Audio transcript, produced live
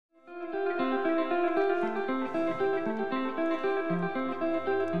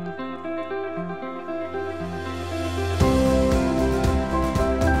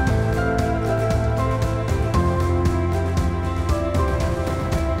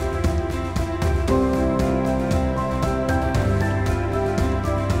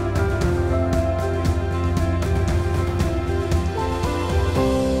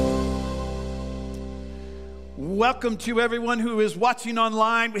welcome to everyone who is watching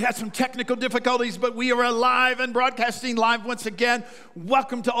online. We had some technical difficulties, but we are alive and broadcasting live once again.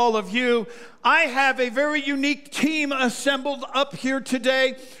 Welcome to all of you. I have a very unique team assembled up here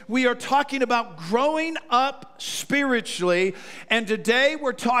today. We are talking about growing up spiritually, and today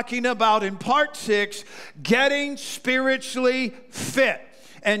we're talking about, in part 6, getting spiritually fit.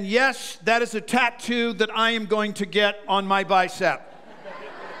 And yes, that is a tattoo that I am going to get on my bicep.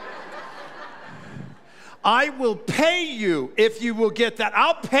 I will pay you if you will get that.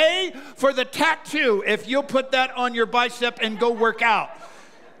 I'll pay for the tattoo if you'll put that on your bicep and go work out.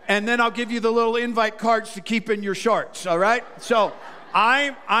 And then I'll give you the little invite cards to keep in your shorts, all right? So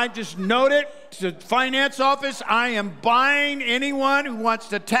I just note it to finance office. I am buying anyone who wants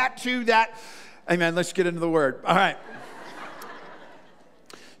to tattoo that. Amen. Let's get into the word. All right.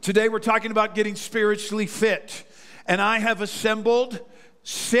 Today we're talking about getting spiritually fit. And I have assembled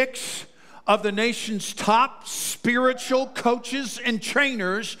 6 of the nation's top spiritual coaches and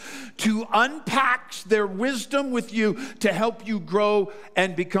trainers to unpack their wisdom with you to help you grow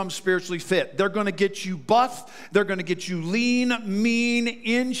and become spiritually fit. They're going to get you buff. They're going to get you lean, mean,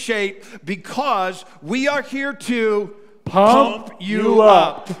 in shape, because we are here to pump you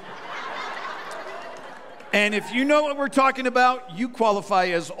up. And if you know what we're talking about, you qualify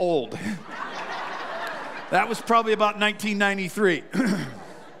as old. That was probably about 1993.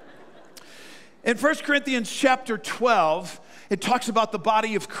 In 1 Corinthians chapter 12, it talks about the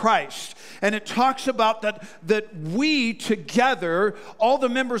body of Christ. And it talks about that we together, all the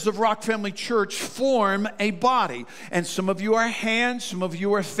members of Rock Family Church, form a body. And some of you are hands, some of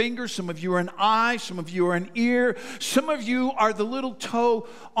you are fingers, some of you are an eye, some of you are an ear, some of you are the little toe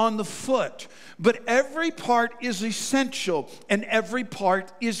on the foot. But every part is essential and every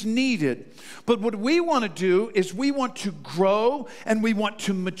part is needed. But what we want to do is we want to grow and we want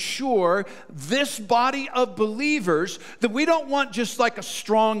to mature this body of believers, that we don't want just like a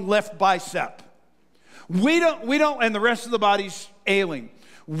strong left bicep. We don't, and the rest of the body's ailing.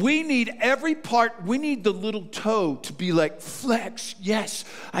 We need every part. We need the little toe to be like, flex. Yes,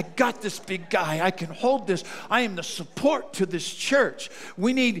 I got this big guy. I can hold this. I am the support to this church.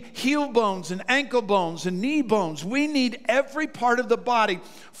 We need heel bones and ankle bones and knee bones. We need every part of the body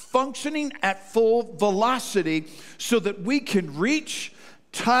functioning at full velocity so that we can reach,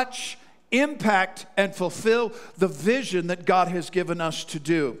 touch, impact, and fulfill the vision that God has given us to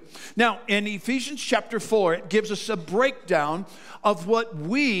do. Now, in Ephesians chapter 4, it gives us a breakdown of what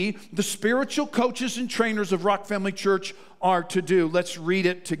we, the spiritual coaches and trainers of Rock Family Church, are to do. Let's read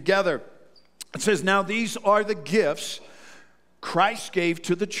it together. It says, "Now these are the gifts Christ gave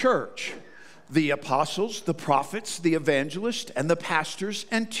to the church: the apostles, the prophets, the evangelists, and the pastors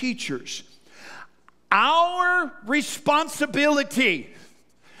and teachers." Our responsibility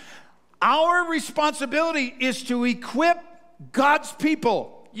is to equip God's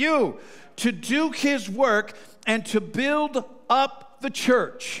people, you, to do His work and to build up the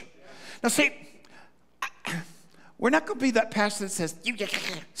church. Now see, we're not going to be that pastor that says, "You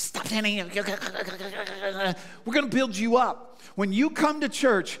stop standing." We're going to build you up. When you come to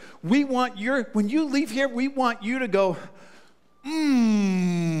church, when you leave here, we want you to go,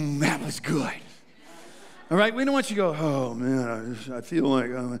 that was good. All right, we don't want you to go, "Oh man, I feel like..."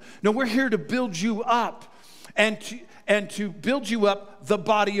 No, we're here to build you up and to build you up the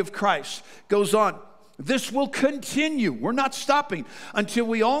body of Christ. Goes on. This will continue. We're not stopping until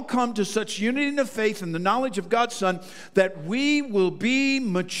we all come to such unity in the faith and the knowledge of God's Son that we will be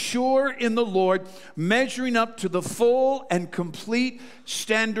mature in the Lord, measuring up to the full and complete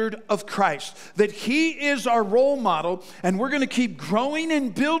standard of Christ. That He is our role model, and we're going to keep growing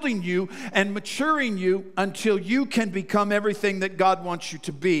and building you and maturing you until you can become everything that God wants you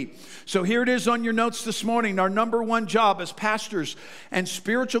to be. So here it is on your notes this morning. Our number one job as pastors and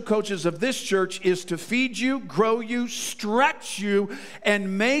spiritual coaches of this church is to feed you, grow you, stretch you,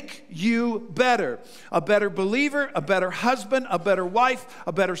 and make you better. A better believer, a better husband, a better wife,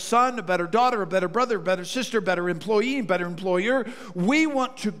 a better son, a better daughter, a better brother, a better sister, a better employee, a better employer. We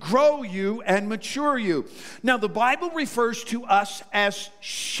want to grow you and mature you. Now, the Bible refers to us as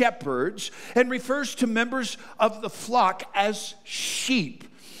shepherds and refers to members of the flock as sheep.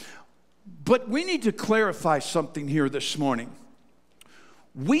 But we need to clarify something here this morning.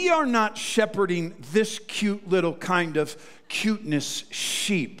 We are not shepherding this cute little kind of cuteness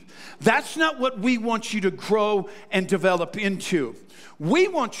sheep. That's not what we want you to grow and develop into. We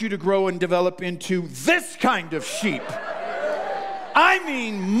want you to grow and develop into this kind of sheep. I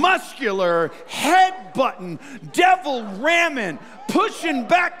mean muscular, head-butting, devil ramming, pushing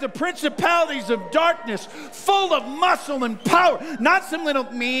back the principalities of darkness, full of muscle and power. Not some little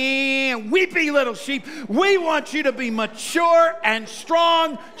weepy little sheep. We want you to be mature and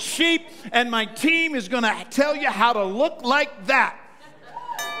strong sheep, and my team is going to tell you how to look like that.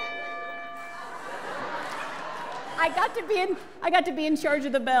 I got to be in charge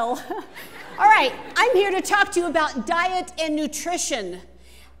of the bell. All right, I'm here to talk to you about diet and nutrition.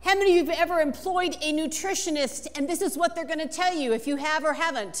 How many of you have ever employed a nutritionist, and this is what they're going to tell you if you have or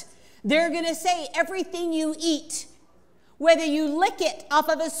haven't? They're going to say everything you eat, whether you lick it off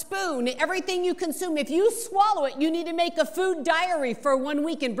of a spoon, everything you consume, if you swallow it, you need to make a food diary for 1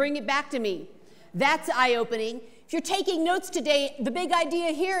 week and bring it back to me. That's eye-opening. If you're taking notes today, the big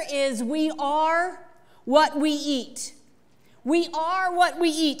idea here is we are what we eat. We are what we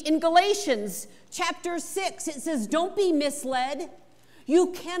eat. In Galatians chapter 6, it says, don't be misled. You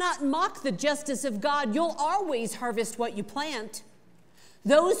cannot mock the justice of God. You'll always harvest what you plant.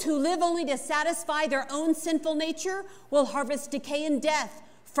 Those who live only to satisfy their own sinful nature will harvest decay and death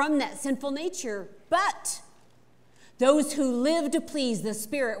from that sinful nature. But those who live to please the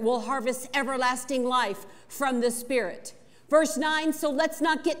Spirit will harvest everlasting life from the Spirit. Verse 9, so let's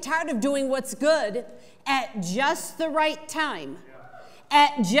not get tired of doing what's good. At just the right time,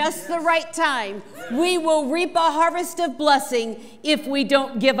 at just the right time, we will reap a harvest of blessing if we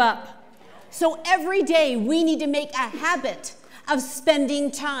don't give up. So every day we need to make a habit of spending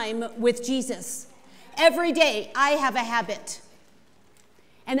time with Jesus. Every day I have a habit.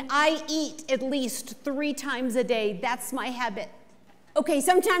 And I eat at least 3 times a day. That's my habit. Okay,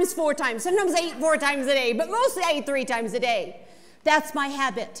 sometimes 4 times. Sometimes I eat 4 times a day, but mostly I eat 3 times a day. That's my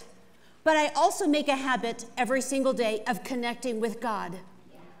habit. But I also make a habit every single day of connecting with God.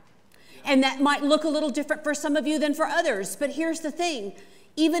 And that might look a little different for some of you than for others. But here's the thing.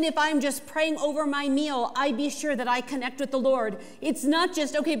 Even if I'm just praying over my meal, I be sure that I connect with the Lord. It's not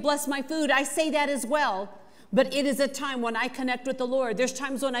just, okay, bless my food. I say that as well. But it is a time when I connect with the Lord. There's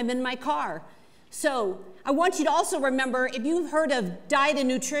times when I'm in my car. So I want you to also remember, if you've heard of diet and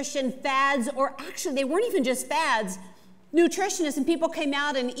nutrition fads, or actually they weren't even just fads, nutritionists and people came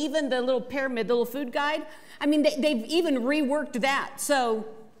out, and even the little pyramid, the little food guide, I mean, they've even reworked that. So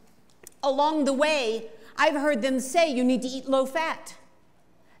along the way, I've heard them say you need to eat low fat.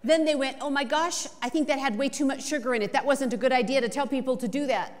 Then they went, oh my gosh, I think that had way too much sugar in it. That wasn't a good idea to tell people to do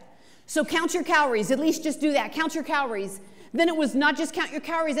that. So count your calories, at least just do that, count your calories. Then it was not just count your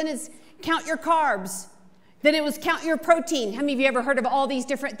calories, then it's count your carbs. Then it was count your protein. How many of you ever heard of all these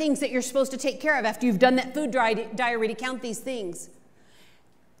different things that you're supposed to take care of after you've done that food diary to count these things?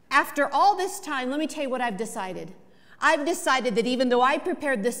 After all this time, let me tell you what I've decided. I've decided that even though I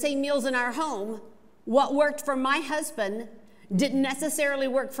prepared the same meals in our home, what worked for my husband didn't necessarily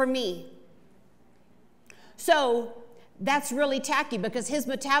work for me. So that's really tacky because his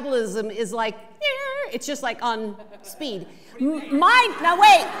metabolism is like, it's just like on speed. Mine, now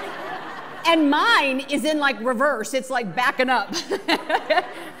wait. And mine is in like reverse. It's like backing up.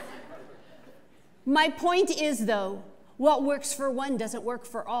 My point is, though, what works for one doesn't work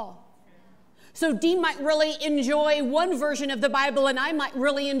for all. So Dean might really enjoy one version of the Bible, and I might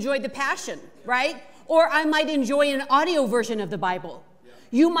really enjoy the Passion, right? Or I might enjoy an audio version of the Bible.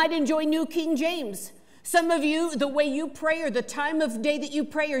 You might enjoy New King James. Some of you, the way you pray, or the time of day that you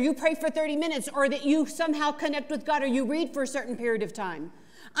pray, or you pray for 30 minutes, or that you somehow connect with God, or you read for a certain period of time.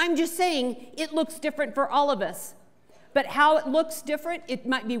 I'm just saying it looks different for all of us. But how it looks different, it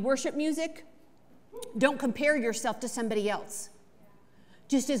might be worship music. Don't compare yourself to somebody else.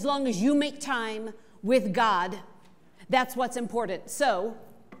 Just as long as you make time with God, that's what's important. So,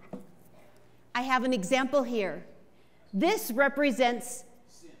 I have an example here. This represents,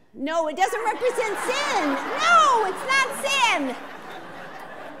 no, it doesn't represent sin. No, it's not sin.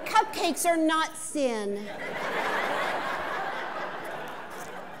 Cupcakes are not sin.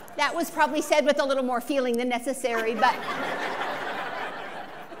 That was probably said with a little more feeling than necessary, but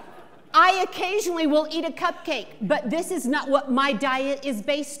I occasionally will eat a cupcake, but this is not what my diet is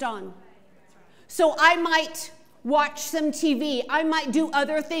based on. So I might watch some TV. I might do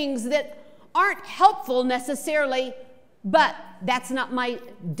other things that aren't helpful necessarily, but that's not my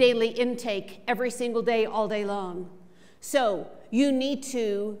daily intake every single day, all day long. So you need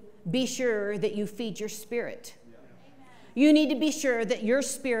to be sure that you feed your spirit. You need to be sure that your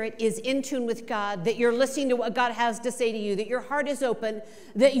spirit is in tune with God, that you're listening to what God has to say to you, that your heart is open,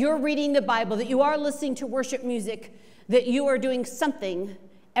 that you're reading the Bible, that you are listening to worship music, that you are doing something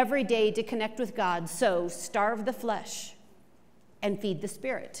every day to connect with God. So starve the flesh and feed the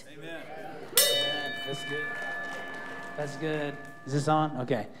spirit. Amen. Amen. That's good. That's good. Is this on?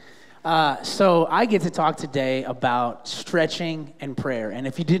 Okay. So I get to talk today about stretching and prayer. And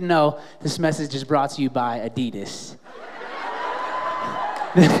if you didn't know, this message is brought to you by Adidas.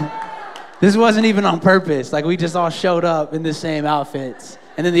 This wasn't even on purpose. Like, we just all showed up in the same outfits.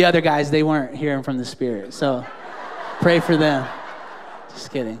 And then the other guys, they weren't hearing from the Spirit. So pray for them.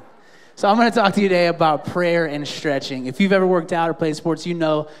 Just kidding. So I'm going to talk to you today about prayer and stretching. If you've ever worked out or played sports, you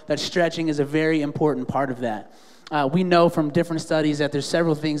know that stretching is a very important part of that. We know from different studies that there's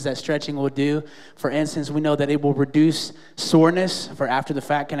several things that stretching will do. For instance, we know that it will reduce soreness for after the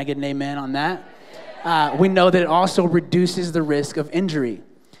fact. Can I get an amen on that? We know that it also reduces the risk of injury.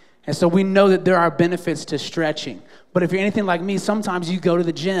 And so we know that there are benefits to stretching. But if you're anything like me, sometimes you go to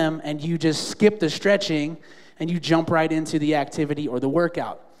the gym and you just skip the stretching and you jump right into the activity or the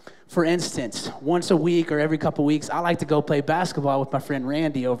workout. For instance, once a week or every couple weeks, I like to go play basketball with my friend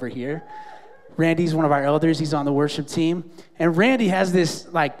Randy over here. Randy's one of our elders. He's on the worship team. And Randy has this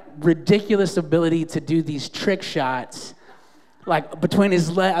like ridiculous ability to do these trick shots like between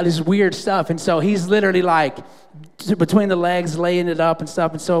his this weird stuff. And so he's literally like between the legs laying it up and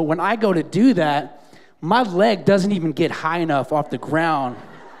stuff. And so when I go to do that, my leg doesn't even get high enough off the ground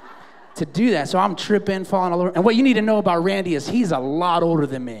to do that. So I'm tripping, falling all over. And what you need to know about Randy is he's a lot older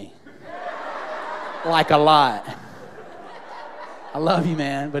than me. Like a lot. I love you,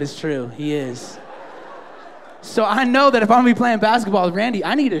 man, but it's true. He is. So I know that if I'm going to be playing basketball with Randy,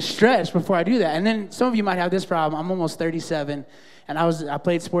 I need to stretch before I do that. And then some of you might have this problem. I'm almost 37, and I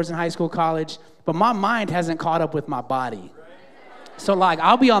played sports in high school, college, but my mind hasn't caught up with my body. So, like,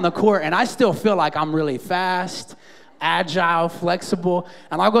 I'll be on the court, and I still feel like I'm really fast, agile, flexible,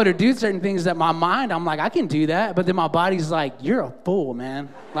 and I'll go to do certain things that my mind, I'm like, I can do that, but then my body's like, you're a fool, man.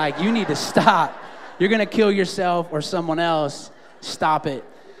 Like, you need to stop. You're going to kill yourself or someone else. Stop it.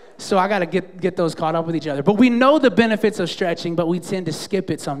 So I got to get those caught up with each other. But we know the benefits of stretching, but we tend to skip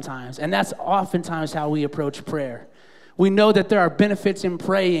it sometimes. And that's oftentimes how we approach prayer. We know that there are benefits in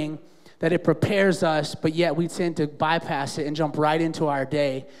praying, that it prepares us, but yet we tend to bypass it and jump right into our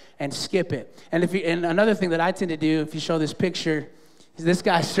day and skip it. And another thing that I tend to do, if you show this picture, is this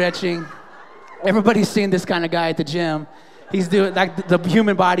guy stretching. Everybody's seen this kind of guy at the gym. He's doing, like, the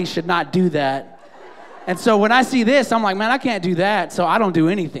human body should not do that. And so when I see this, I'm like, man, I can't do that, so I don't do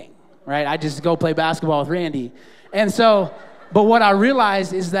anything, right? I just go play basketball with Randy. And so, but what I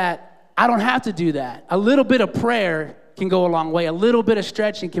realize is that I don't have to do that. A little bit of prayer can go a long way. A little bit of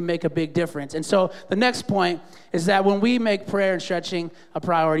stretching can make a big difference. And so the next point is that when we make prayer and stretching a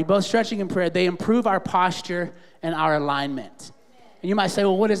priority, both stretching and prayer, they improve our posture and our alignment. And you might say,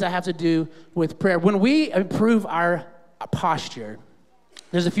 well, what does that have to do with prayer? When we improve our posture,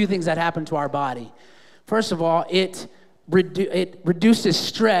 there's a few things that happen to our body. First of all, it reduces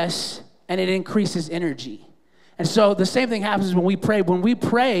stress and it increases energy. And so the same thing happens when we pray. When we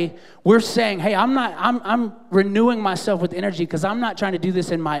pray, we're saying, hey, I'm renewing myself with energy because I'm not trying to do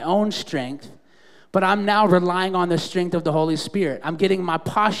this in my own strength, but I'm now relying on the strength of the Holy Spirit. I'm getting my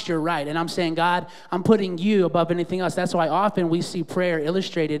posture right. And I'm saying, God, I'm putting you above anything else. That's why often we see prayer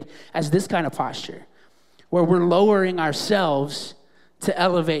illustrated as this kind of posture, where we're lowering ourselves to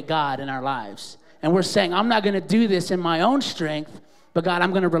elevate God in our lives. And we're saying, I'm not going to do this in my own strength, but God, I'm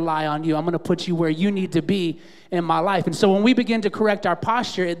going to rely on you. I'm going to put you where you need to be in my life. And so when we begin to correct our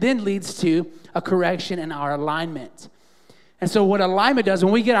posture, it then leads to a correction in our alignment. And so what alignment does,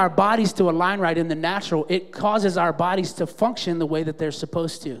 when we get our bodies to align right in the natural, it causes our bodies to function the way that they're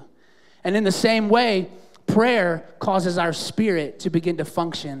supposed to. And in the same way, prayer causes our spirit to begin to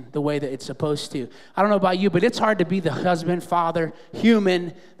function the way that it's supposed to. I don't know about you, but it's hard to be the husband, father,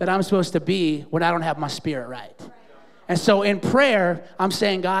 human that I'm supposed to be when I don't have my spirit right. And so in prayer, I'm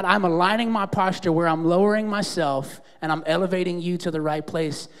saying, God, I'm aligning my posture where I'm lowering myself and I'm elevating you to the right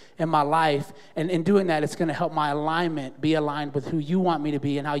place in my life. And in doing that, it's going to help my alignment be aligned with who you want me to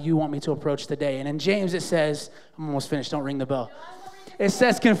be and how you want me to approach the day. And in James, it says, I'm almost finished, don't ring the bell. It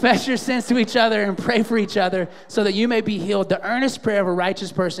says, confess your sins to each other and pray for each other so that you may be healed. The earnest prayer of a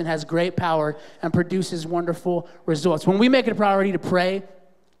righteous person has great power and produces wonderful results. When we make it a priority to pray,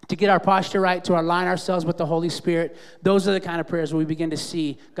 to get our posture right, to align ourselves with the Holy Spirit, those are the kind of prayers where we begin to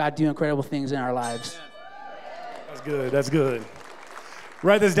see God do incredible things in our lives. That's good. That's good.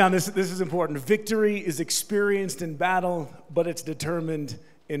 Write this down. This is important. Victory is experienced in battle, but it's determined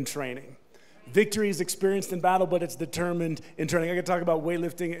in training. Victory is experienced in battle, but it's determined in training. I could talk about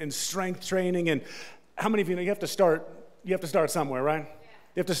weightlifting and strength training. And how many of you know you have to start somewhere, right? Yeah.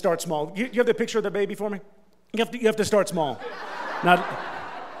 You have to start small. You have the picture of the baby for me? You have to start small. Now,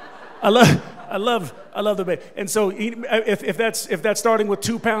 I I love the baby. And so if that's starting with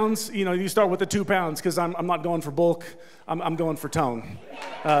 2 pounds, you start with the 2 pounds, because I'm not going for bulk. I'm going for tone.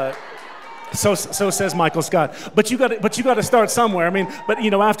 So says Michael Scott. But you got to start somewhere. I mean, but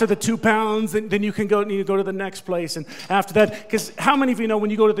after the 2 pounds, then you can go to the next place, and after that, because how many of you know when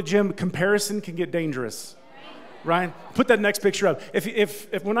you go to the gym, comparison can get dangerous, right? Put that next picture up.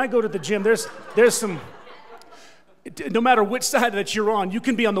 If when I go to the gym, there's some. No matter which side that you're on, you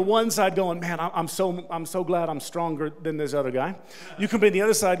can be on the one side going, man, I'm so glad I'm stronger than this other guy. You can be on the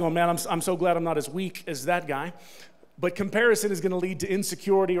other side going, man, I'm so glad I'm not as weak as that guy. But comparison is going to lead to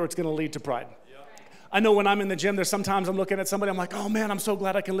insecurity, or it's going to lead to pride. I know when I'm in the gym, there's sometimes I'm looking at somebody, I'm like, oh man, I'm so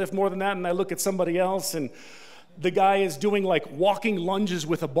glad I can lift more than that. And I look at somebody else, and the guy is doing like walking lunges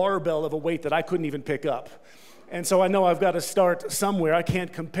with a barbell of a weight that I couldn't even pick up. And so I know I've got to start somewhere. I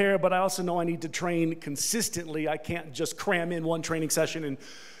can't compare, but I also know I need to train consistently. I can't just cram in one training session and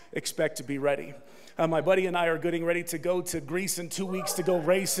expect to be ready. My buddy and I are getting ready to go to Greece in 2 weeks to go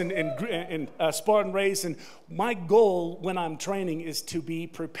race in Spartan race. And my goal when I'm training is to be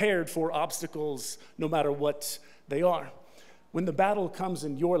prepared for obstacles no matter what they are. When the battle comes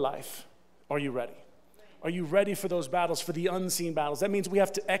in your life, are you ready? Are you ready for those battles, for the unseen battles? That means we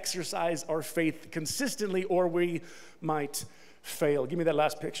have to exercise our faith consistently, or we might fail. Give me that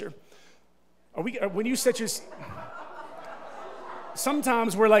last picture. When you set your...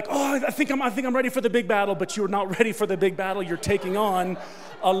 Sometimes we're like, oh, I think I'm ready for the big battle, but you're not ready for the big battle. You're taking on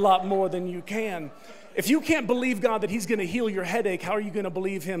a lot more than you can. If you can't believe God that he's going to heal your headache, how are you going to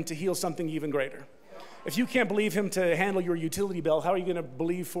believe him to heal something even greater? If you can't believe him to handle your utility bill, how are you going to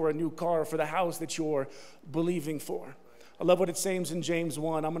believe for a new car, for the house that you're believing for? I love what it says in James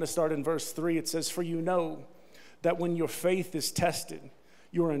 1. I'm going to start in verse 3. It says, for you know that when your faith is tested,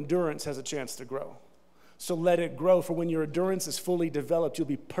 your endurance has a chance to grow. So let it grow, for when your endurance is fully developed, you'll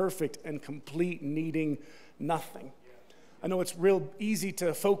be perfect and complete, needing nothing. I know it's real easy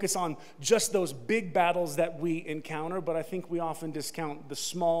to focus on just those big battles that we encounter, but I think we often discount the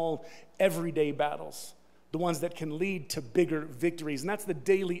small, everyday battles, the ones that can lead to bigger victories. And that's the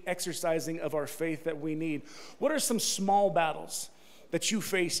daily exercising of our faith that we need. What are some small battles that you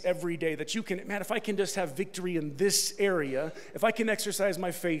face every day that you can, man, if I can just have victory in this area, if I can exercise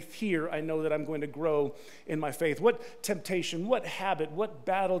my faith here, I know that I'm going to grow in my faith. What temptation, what habit, what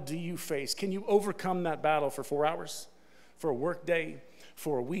battle do you face? Can you overcome that battle for 4 hours? For a work day,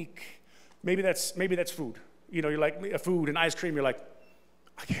 for a week? Maybe that's food. You're like food and ice cream. You're like,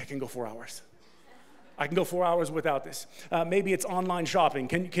 okay, I can go 4 hours. I can go 4 hours without this. Maybe it's online shopping.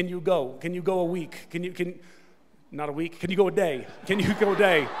 Can you go? Can you go a week? Not a week. Can you go a day? Can you go a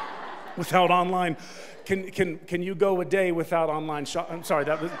day without online? Can you go a day without online shopping? I'm sorry,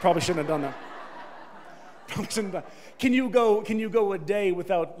 that probably shouldn't have done that. Can you go a day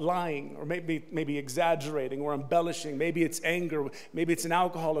without lying, or maybe exaggerating or embellishing? Maybe it's anger. Maybe it's an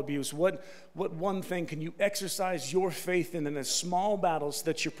alcohol abuse. What one thing can you exercise your faith in the small battles so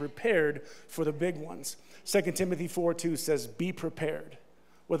that you're prepared for the big ones? 2 Timothy 4:2 says, be prepared,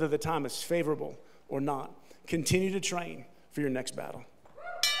 whether the time is favorable or not. Continue to train for your next battle.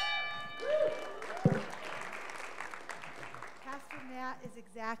 Pastor Matt is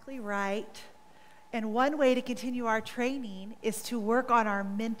exactly right. And one way to continue our training is to work on our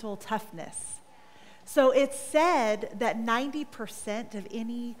mental toughness. So it's said that 90% of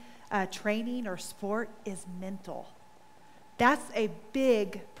any training or sport is mental. That's a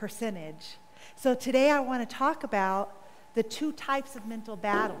big percentage. So today I want to talk about the 2 types of mental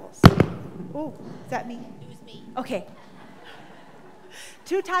battles. Oh, is that me? It was me. Okay.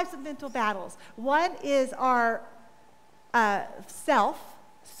 2 types of mental battles. One is our self,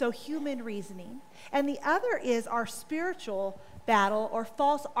 so human reasoning. And the other is our spiritual battle, or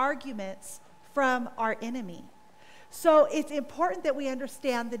false arguments from our enemy. So it's important that we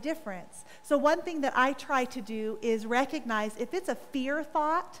understand the difference. So one thing that I try to do is recognize if it's a fear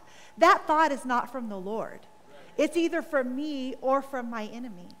thought, that thought is not from the Lord. It's either from me or from my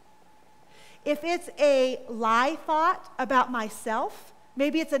enemy. If it's a lie thought about myself,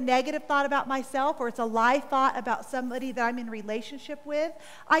 maybe it's a negative thought about myself, or it's a lie thought about somebody that I'm in relationship with,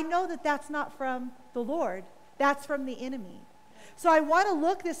 I know that that's not from the Lord. That's from the enemy. So I want to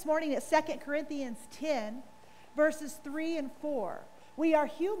look this morning at 2 Corinthians 10, verses 3 and 4. We are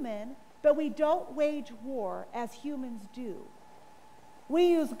human, but we don't wage war as humans do. We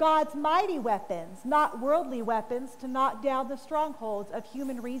use God's mighty weapons, not worldly weapons, to knock down the strongholds of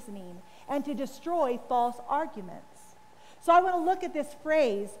human reasoning and to destroy false arguments. So I want to look at this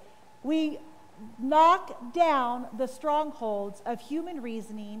phrase, we knock down the strongholds of human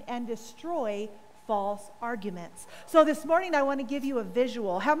reasoning and destroy false arguments. So this morning I want to give you a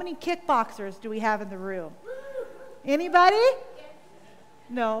visual. How many kickboxers do we have in the room? Anybody?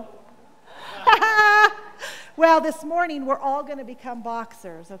 No. Well, this morning we're all going to become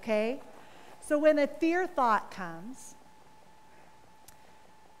boxers, okay? So when a fear thought comes,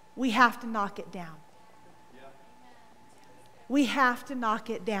 we have to knock it down. We have to knock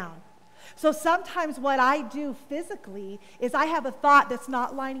it down. So sometimes what I do physically is I have a thought that's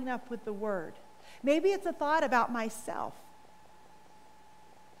not lining up with the word. Maybe it's a thought about myself.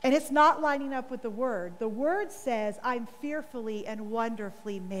 And it's not lining up with the word. The word says, I'm fearfully and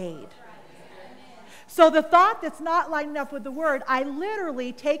wonderfully made. So the thought that's not lining up with the word, I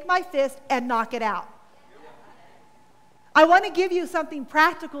literally take my fist and knock it out. I want to give you something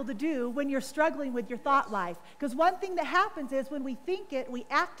practical to do when you're struggling with your thought life. Because one thing that happens is when we think it, we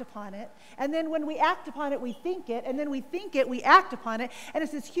act upon it. And then when we act upon it, we think it. And then we think it, we act upon it. And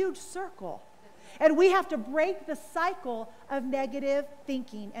it's this huge circle. And we have to break the cycle of negative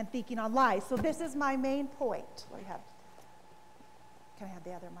thinking and thinking on lies. So this is my main point. What do you have? Can I have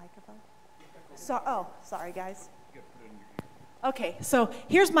the other microphone? Sorry, guys. Okay, so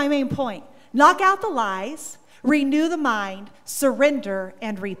here's my main point. Knock out the lies, renew the mind, surrender,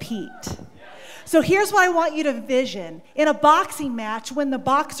 and repeat. So here's what I want you to vision. In a boxing match, when the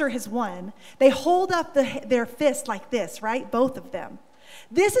boxer has won, they hold up their fist like this, right? Both of them.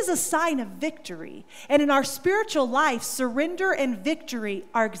 This is a sign of victory. And in our spiritual life, surrender and victory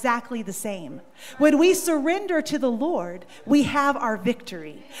are exactly the same. When we surrender to the Lord, we have our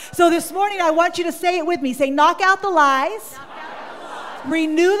victory. So this morning, I want you to say it with me. Say, knock out the lies,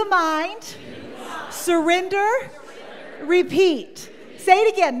 renew the mind, surrender, repeat. Say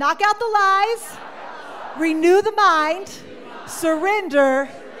it again. Knock out the lies, renew the mind, surrender,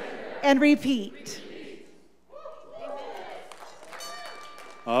 and repeat.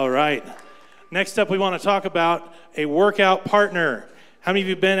 All right. Next up, we want to talk about a workout partner. How many of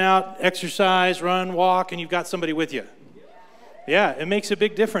you have been out, exercise, run, walk, and you've got somebody with you? Yeah, it makes a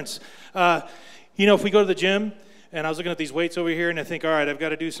big difference. If we go to the gym, and I was looking at these weights over here, and I think, all right, I've got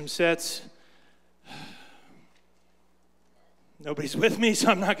to do some sets. Nobody's with me,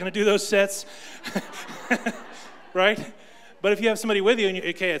 so I'm not going to do those sets. Right? But if you have somebody with you, and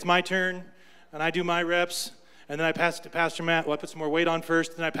okay, it's my turn, and I do my reps, and then I pass it to Pastor Matt. Well, I put some more weight on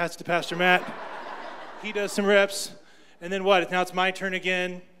first, then I pass it to Pastor Matt. He does some reps, and then what? Now it's my turn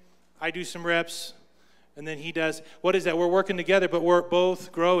again. I do some reps, and then he does. What is that? We're working together, but we're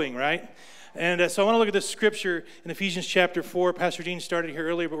both growing, right? And so I want to look at this scripture in Ephesians chapter 4. Pastor Dean started here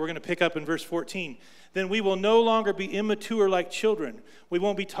earlier, but we're going to pick up in verse 14. Then we will no longer be immature like children. We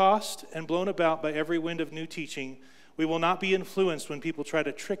won't be tossed and blown about by every wind of new teaching. We will not be influenced when people try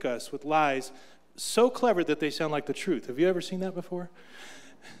to trick us with lies so clever that they sound like the truth. Have you ever seen that before?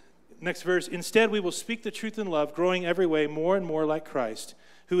 Next verse. Instead, we will speak the truth in love, growing every way more and more like Christ,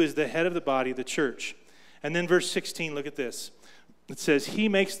 who is the head of the body, the church. And then verse 16, look at this. It says, he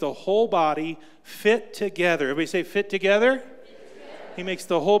makes the whole body fit together. Everybody say fit together? Fit together. He makes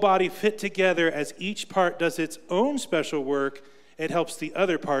the whole body fit together as each part does its own special work. It helps the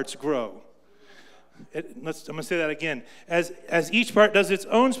other parts grow. I'm going to say that again. As each part does its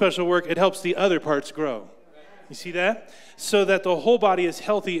own special work, it helps the other parts grow. You see that? So that the whole body is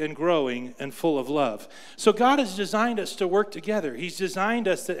healthy and growing and full of love. So God has designed us to work together. He's designed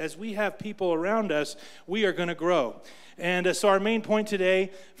us that as we have people around us, we are going to grow. And so our main point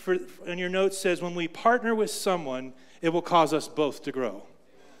today in your notes says, when we partner with someone, it will cause us both to grow.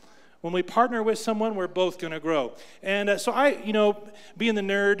 When we partner with someone, we're both going to grow. And so I, being the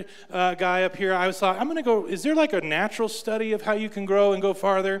nerd guy up here, I was thought, I'm going to go, is there like a natural study of how you can grow and go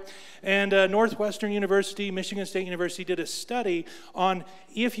farther? And Northwestern University, Michigan State University did a study on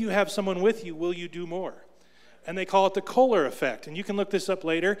if you have someone with you, will you do more? And they call it the Kohler effect. And you can look this up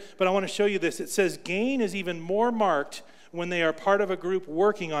later, but I want to show you this. It says gain is even more marked when they are part of a group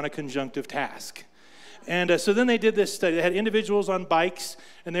working on a conjunctive task. And so then they did this study. They had individuals on bikes,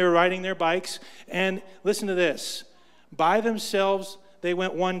 and they were riding their bikes. And listen to this. By themselves, they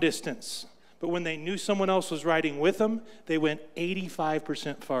went one distance. But when they knew someone else was riding with them, they went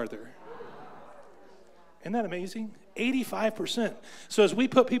 85% farther. Isn't that amazing? 85%. So as we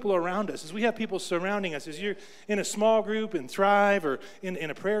put people around us, as we have people surrounding us, as you're in a small group in Thrive or in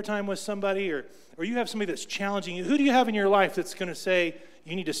a prayer time with somebody, or you have somebody that's challenging you, who do you have in your life that's going to say,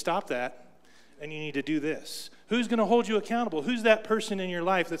 you need to stop that? And you need to do this. Who's going to hold you accountable? Who's that person in your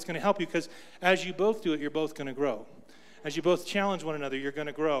life that's going to help you? Because as you both do it, you're both going to grow. As you both challenge one another, you're going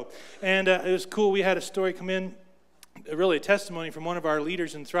to grow. And it was cool. We had a story come in, really a testimony from one of our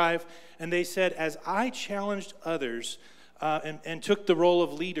leaders in Thrive. And they said, as I challenged others, and took the role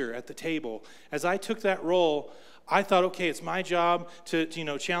of leader at the table. As I took that role, I thought, okay, it's my job to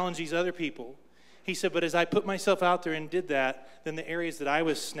challenge these other people. He said, but as I put myself out there and did that, then the areas that I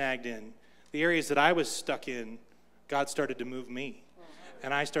was snagged in, the areas that I was stuck in, God started to move me.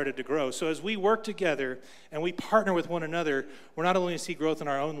 And I started to grow. So as we work together and we partner with one another, we're not only going to see growth in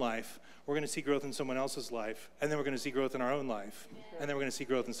our own life, we're going to see growth in someone else's life. And then we're going to see growth in our own life. And then we're going to see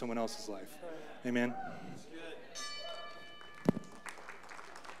growth in someone else's life. Amen.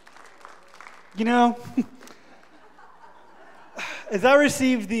 You know, as I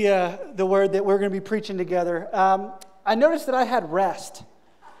received the word that we're going to be preaching together, I noticed that I had rest.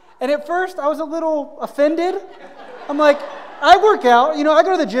 And at first, I was a little offended. I'm like, I work out, I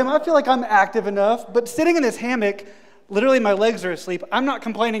go to the gym, I feel like I'm active enough, but sitting in this hammock, literally my legs are asleep. I'm not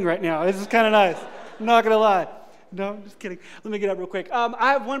complaining right now. This is kind of nice. I'm not going to lie. No, I'm just kidding. Let me get up real quick.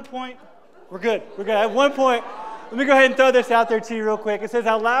 I have one point. We're good. I have one point. Let me go ahead and throw this out there to you real quick. It says,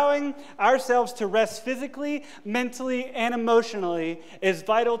 allowing ourselves to rest physically, mentally, and emotionally is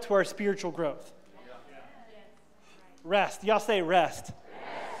vital to our spiritual growth. Rest. Y'all say rest.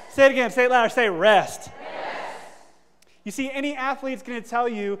 Say it again. Say it louder. Say rest. You see, any athlete's going to tell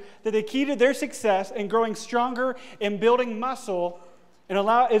you that the key to their success and growing stronger and building muscle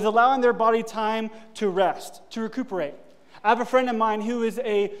is allowing their body time to rest, to recuperate. I have a friend of mine who is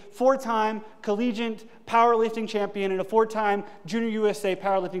a 4-time collegiate powerlifting champion and a 4-time Junior USA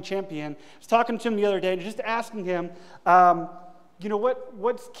powerlifting champion. I was talking to him the other day and just asking him,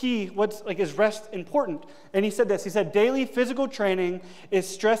 what's key? Is rest important? And he said this. He said, daily physical training is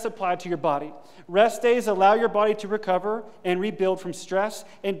stress applied to your body. Rest days allow your body to recover and rebuild from stress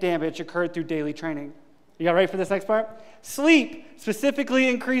and damage occurred through daily training. You got ready for this next part? Sleep specifically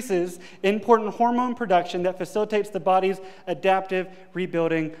increases important hormone production that facilitates the body's adaptive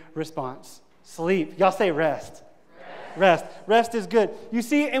rebuilding response. Sleep. Y'all say rest. Rest is good. You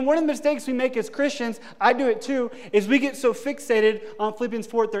see, and one of the mistakes we make as Christians, I do it too, is we get so fixated on Philippians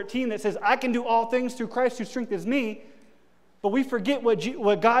 4:13 that says, I can do all things through Christ who strengthens me, but we forget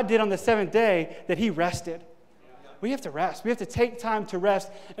what God did on the 7th day, that he rested. We have to rest. We have to take time to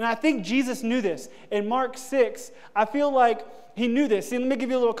rest. And I think Jesus knew this. In Mark 6, I feel like he knew this. See, let me give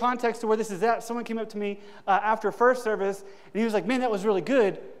you a little context to where this is at. Someone came up to me after first service, and he was like, man, that was really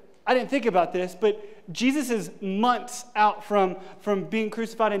good. I didn't think about this, but Jesus is months out from being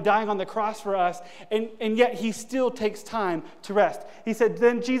crucified and dying on the cross for us, and yet he still takes time to rest. He said,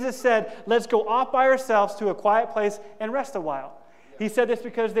 then Jesus said, let's go off by ourselves to a quiet place and rest a while. He said this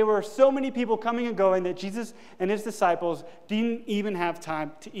because there were so many people coming and going that Jesus and his disciples didn't even have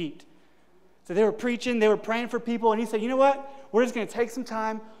time to eat. So they were preaching, they were praying for people, and he said, you know what? We're just going to take some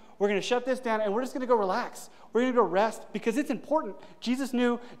time, we're going to shut this down, and we're just going to go relax. We're going to go rest because it's important. Jesus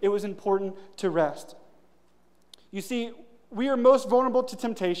knew it was important to rest. You see, we are most vulnerable to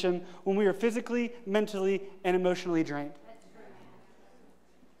temptation when we are physically, mentally, and emotionally drained.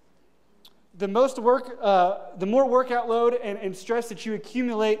 The more workout load and stress that you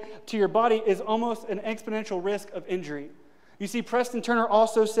accumulate to your body is almost an exponential risk of injury. You see, Preston Turner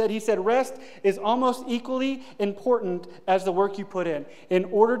also said, rest is almost equally important as the work you put in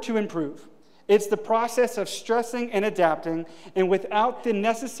order to improve. It's the process of stressing and adapting, and without the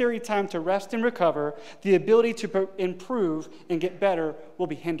necessary time to rest and recover, the ability to improve and get better will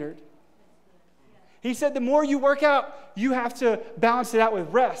be hindered. He said the more you work out, you have to balance it out with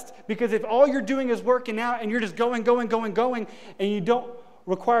rest. Because if all you're doing is working out and you're just going, and you don't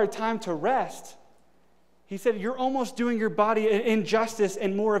require time to rest, he said you're almost doing your body an injustice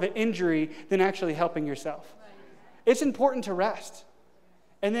and more of an injury than actually helping yourself. It's important to rest.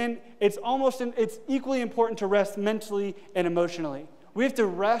 And then it's equally important to rest mentally and emotionally. We have to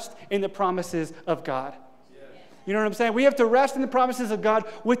rest in the promises of God. You know what I'm saying? We have to rest in the promises of God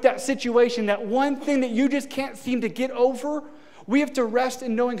with that situation, that one thing that you just can't seem to get over. We have to rest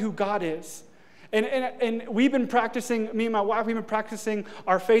in knowing who God is. And we've been practicing, me and my wife, we've been practicing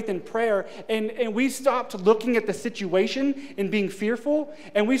our faith in prayer. And we stopped looking at the situation and being fearful.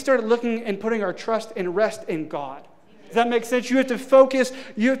 And we started looking and putting our trust and rest in God. Does that make sense? You have to focus,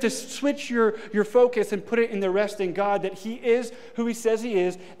 you have to switch your focus and put it in the rest in God, that he is who he says he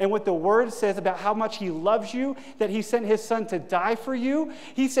is, and what the word says about how much he loves you, that he sent his son to die for you.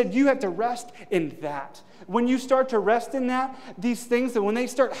 He said you have to rest in that. When you start to rest in that, these things, that when they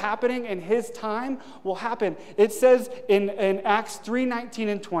start happening in his time, will happen. It says in Acts 3:19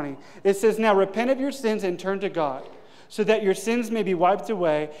 and 20, it says, now repent of your sins and turn to God, so that your sins may be wiped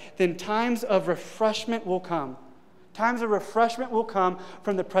away. Then times of refreshment will come. Times of refreshment will come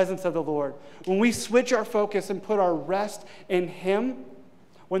from the presence of the Lord. When we switch our focus and put our rest in him,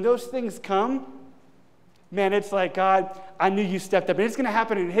 when those things come, man, it's like, God, I knew you stepped up. And it's going to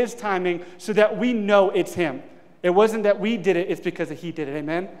happen in his timing so that we know it's him. It wasn't that we did it, it's because he did it.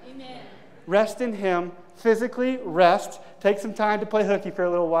 Amen? Amen. Rest in him. Physically, rest. Take some time to play hooky for a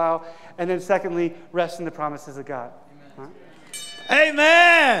little while. And then secondly, rest in the promises of God. Amen. Right?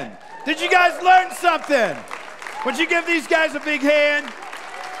 Amen. Did you guys learn something? Would you give these guys a big hand?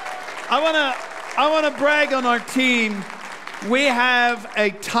 I want to brag on our team. We have a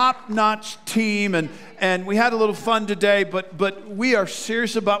top-notch team, and we had a little fun today, but we are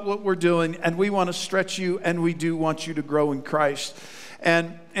serious about what we're doing, and we want to stretch you, and we do want you to grow in Christ.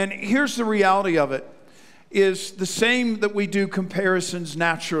 And here's the reality of it, is the same that we do comparisons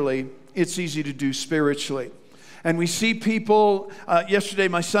naturally, it's easy to do spiritually. And we see people, yesterday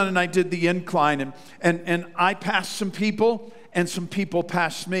my son and I did the incline, and I passed some people, and some people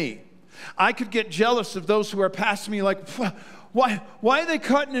passed me. I could get jealous of those who are passing me, like, why are they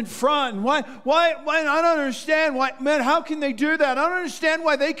cutting in front? Why, I don't understand. Why, man, how can they do that? I don't understand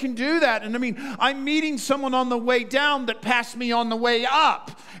why they can do that. And I mean, I'm meeting someone on the way down that passed me on the way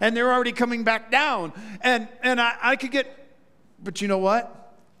up, and they're already coming back down. And I could get, but you know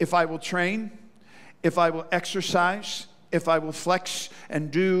what? If I will train, if I will exercise, if I will flex and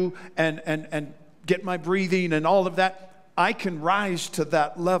do and get my breathing and all of that, I can rise to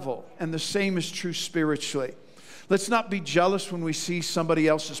that level. And the same is true spiritually. Let's not be jealous when we see somebody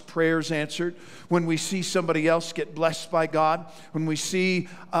else's prayers answered, when we see somebody else get blessed by God, when we see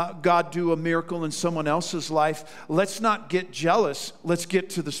God do a miracle in someone else's life. Let's not get jealous. Let's get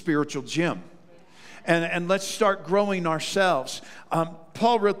to the spiritual gym. And let's start growing ourselves.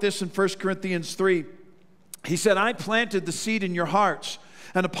 Paul wrote this in 1 Corinthians 3. He said, I planted the seed in your hearts,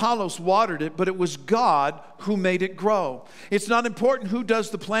 and Apollos watered it, but it was God who made it grow. It's not important who does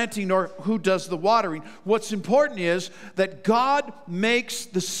the planting or who does the watering. What's important is that God makes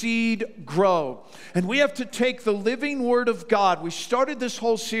the seed grow. And we have to take the living word of God. We started this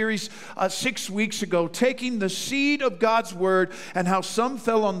whole series 6 weeks ago, taking the seed of God's word and how some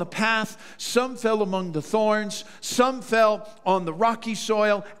fell on the path, some fell among the thorns, some fell on the rocky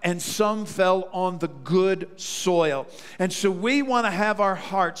soil, and some fell on the good soil. And so we want to have our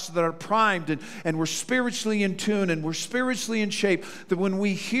hearts that are primed and we're spiritually in tune and we're spiritually in shape, that when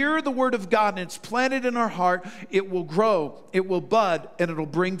we hear the word of God and it's planted in our heart, it will grow, it will bud, and it'll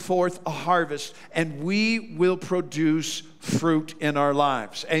bring forth a harvest, and we will produce fruit in our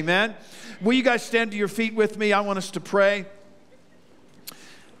lives. Amen? Will you guys stand to your feet with me? I want us to pray.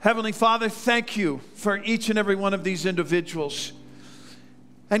 Heavenly Father, thank you for each and every one of these individuals.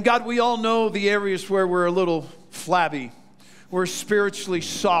 And God, we all know the areas where we're a little flabby. We're spiritually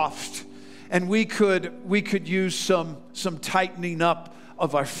soft, and we could use some tightening up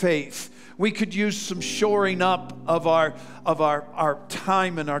of our faith. We could use some shoring up of our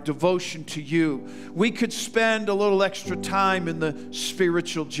time and our devotion to you. We could spend a little extra time in the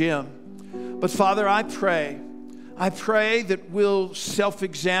spiritual gym. But Father, I pray that we'll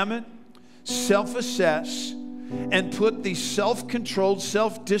self-examine, self-assess, and put these self-controlled,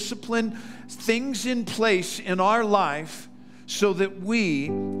 self-disciplined things in place in our life, so that we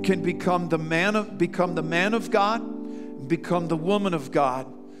can become the man of God, become the woman of God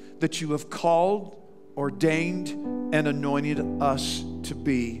that you have called, ordained, and anointed us to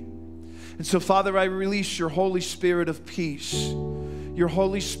be. And so, Father, I release your Holy Spirit of peace, your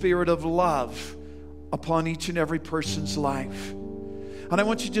Holy Spirit of love upon each and every person's life. And I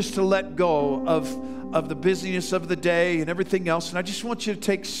want you just to let go of the busyness of the day and everything else. And I just want you to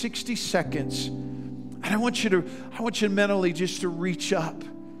take 60 seconds. And I want you to mentally just to reach up.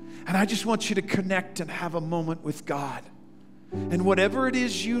 And I just want you to connect and have a moment with God. And whatever it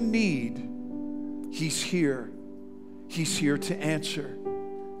is you need, He's here. He's here to answer.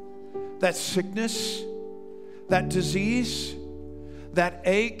 That sickness, that disease, that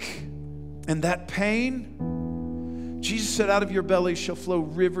ache, and that pain, Jesus said, out of your belly shall flow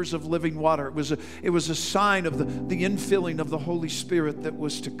rivers of living water. It was a sign of the infilling of the Holy Spirit that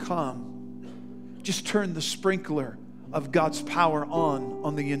was to come. Just turn the sprinkler of God's power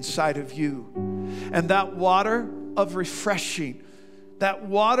on the inside of you. And that water of refreshing that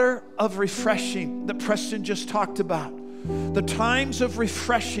Preston just talked about, the times of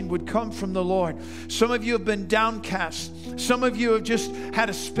refreshing would come from the Lord. Some of you have been downcast. Some of you have just had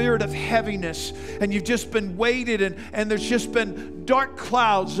a spirit of heaviness, and you've just been weighted, and there's just been dark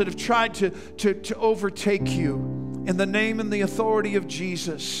clouds that have tried to overtake you. In the name and the authority of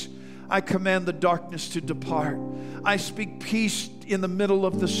Jesus, I command the darkness to depart. I speak peace in the middle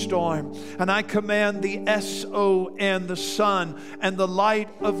of the storm. And I command the S-O-N, the sun, and the light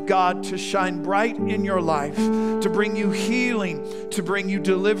of God to shine bright in your life, to bring you healing, to bring you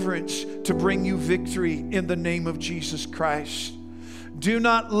deliverance, to bring you victory in the name of Jesus Christ. Do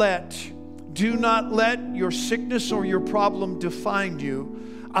not let your sickness or your problem define you.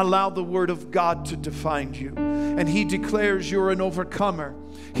 Allow the Word of God to define you. And He declares you're an overcomer.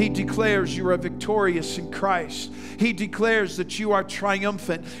 He declares you are victorious in Christ. He declares that you are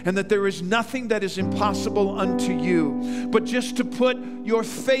triumphant and that there is nothing that is impossible unto you, but just to put your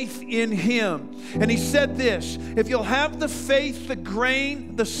faith in Him. And He said this, if you'll have the faith, the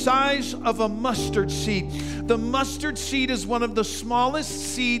grain, the size of a mustard seed. The mustard seed is one of the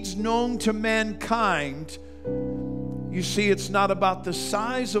smallest seeds known to mankind. You see, it's not about the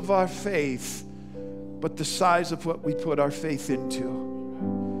size of our faith, but the size of what we put our faith into.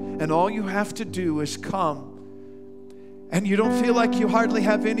 And all you have to do is come. And you don't feel like you hardly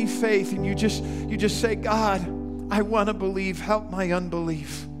have any faith, and you just say, God, I want to believe. Help my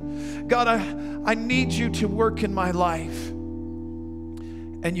unbelief. God, I need you to work in my life.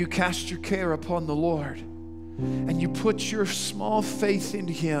 And you cast your care upon the Lord. And you put your small faith in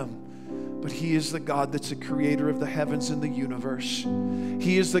Him. But He is the God that's the creator of the heavens and the universe.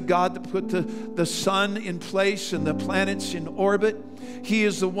 He is the God that put the sun in place and the planets in orbit. He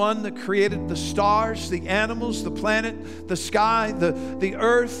is the one that created the stars, the animals, the planet, the sky, the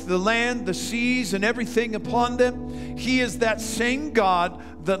earth, the land, the seas, and everything upon them. He is that same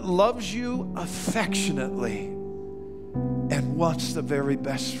God that loves you affectionately and wants the very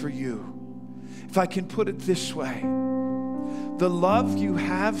best for you. If I can put it this way, the love you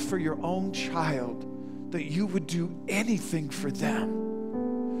have for your own child, that you would do anything for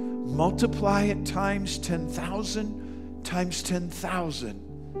them, multiply it times 10,000, times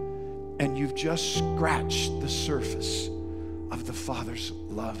 10,000, and you've just scratched the surface of the Father's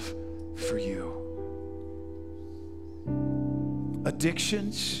love for you.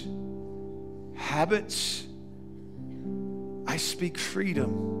 Addictions, habits, I speak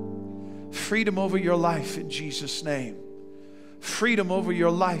freedom. Freedom over your life in Jesus' name. Freedom over your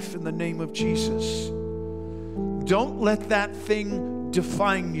life in the name of Jesus. Don't let that thing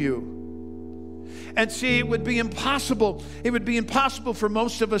define you. And see, it would be impossible for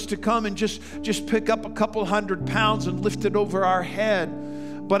most of us to come and just pick up a couple 100 pounds and lift it over our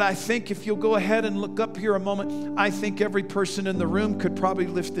head. But I think if you'll go ahead and look up here a moment, I think every person in the room could probably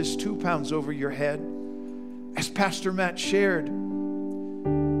lift this 2 pounds over your head. As Pastor Matt shared,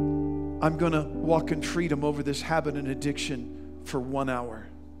 I'm going to walk in freedom over this habit and addiction for 1 hour.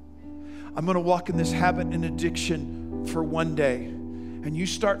 I'm going to walk in this habit and addiction for 1 day. And you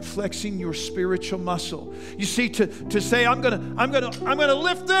start flexing your spiritual muscle. You see, to say, I'm going to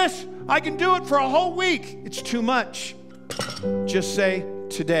lift this. I can do it for a whole week. It's too much. Just say,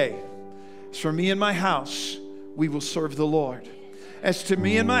 today, as for me and my house, we will serve the Lord. As to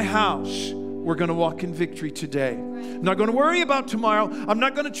me and my house, we're going to walk in victory today. I'm not going to worry about tomorrow. I'm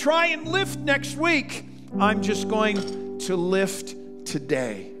not going to try and lift next week. I'm just going to lift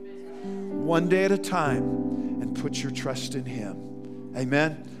today, 1 day at a time, and put your trust in Him.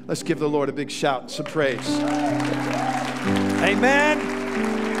 Amen. Let's give the Lord a big shout and some praise. Amen.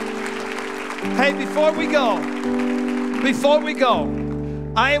 Hey, before we go,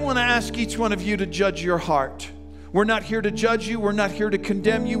 I want to ask each one of you to judge your heart. We're not here to judge you. We're not here to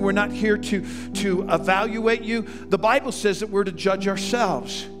condemn you. We're not here to evaluate you. The Bible says that we're to judge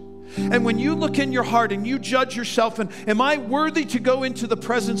ourselves. And when you look in your heart and you judge yourself, and am I worthy to go into the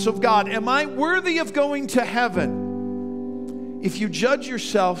presence of God? Am I worthy of going to heaven? If you judge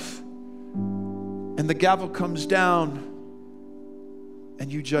yourself and the gavel comes down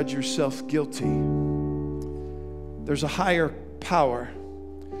and you judge yourself guilty, there's a higher power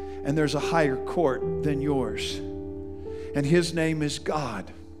and there's a higher court than yours. And His name is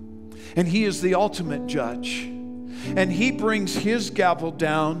God. And He is the ultimate judge. And He brings His gavel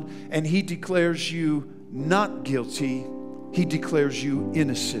down and He declares you not guilty. He declares you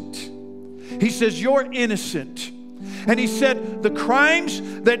innocent. He says, you're innocent. And He said, the crimes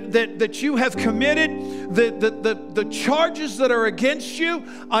that you have committed, the charges that are against you,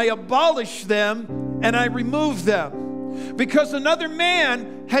 I abolish them and I remove them. Because another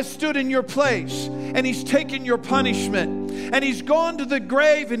man has stood in your place and he's taken your punishment. And he's gone to the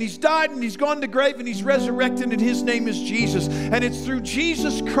grave and he's died and he's gone to the grave and he's resurrected, and his name is Jesus. And it's through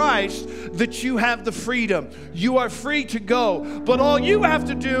Jesus Christ that you have the freedom. You are free to go. But all you have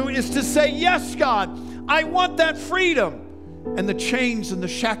to do is to say, yes, God, I want that freedom. And the chains and the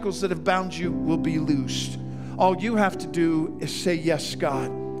shackles that have bound you will be loosed. All you have to do is say, yes,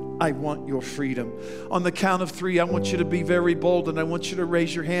 God, I want your freedom. On the count of 3, I want you to be very bold, and I want you to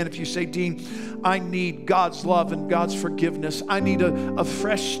raise your hand if you say, Dean, I need God's love and God's forgiveness. I need a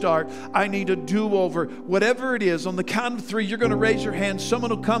fresh start. I need a do-over. Whatever it is, on the count of 3, you're going to raise your hand. Someone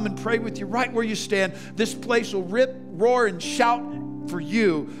will come and pray with you right where you stand. This place will rip, roar, and shout for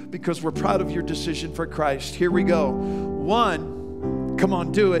you because we're proud of your decision for Christ. Here we go. 1, come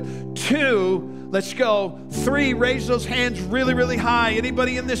on, do it. 2, let's go. 3, raise those hands really, really high.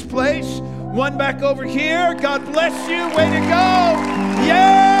 Anybody in this place? 1 back over here. God bless you. Way to go.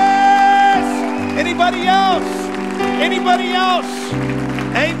 Yes! Anybody else? Anybody else?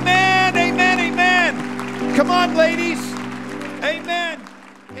 Amen, amen, amen. Come on, ladies. Amen.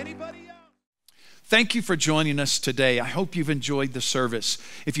 Anybody else? Thank you for joining us today. I hope you've enjoyed the service.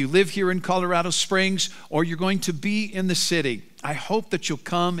 If you live here in Colorado Springs or you're going to be in the city, I hope that you'll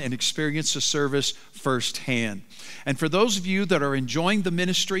come and experience the service firsthand. And for those of you that are enjoying the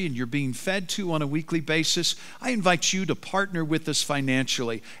ministry and you're being fed to on a weekly basis, I invite you to partner with us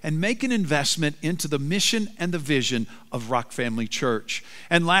financially and make an investment into the mission and the vision of Rock Family Church.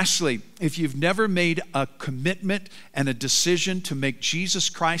 And lastly, if you've never made a commitment and a decision to make Jesus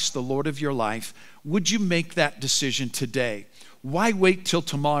Christ the Lord of your life, would you make that decision today? Why wait till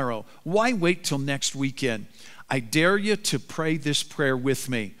tomorrow? Why wait till next weekend? I dare you to pray this prayer with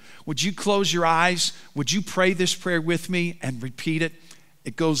me. Would you close your eyes? Would you pray this prayer with me and repeat it?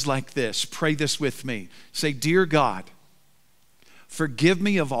 It goes like this. Pray this with me. Say, Dear God, forgive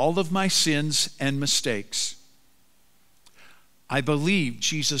me of all of my sins and mistakes. I believe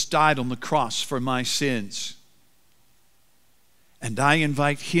Jesus died on the cross for my sins, and I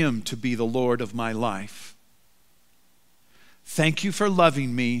invite him to be the Lord of my life. Thank you for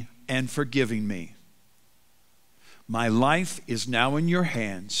loving me and forgiving me. My life is now in your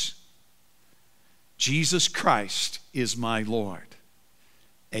hands. Jesus Christ is my Lord.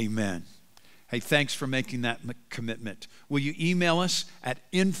 Amen. Hey, thanks for making that commitment. Will you email us at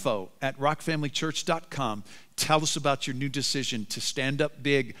info@rockfamilychurch.com? Tell us about your new decision to stand up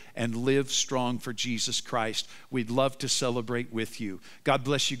big and live strong for Jesus Christ. We'd love to celebrate with you. God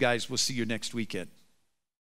bless you guys. We'll see you next weekend.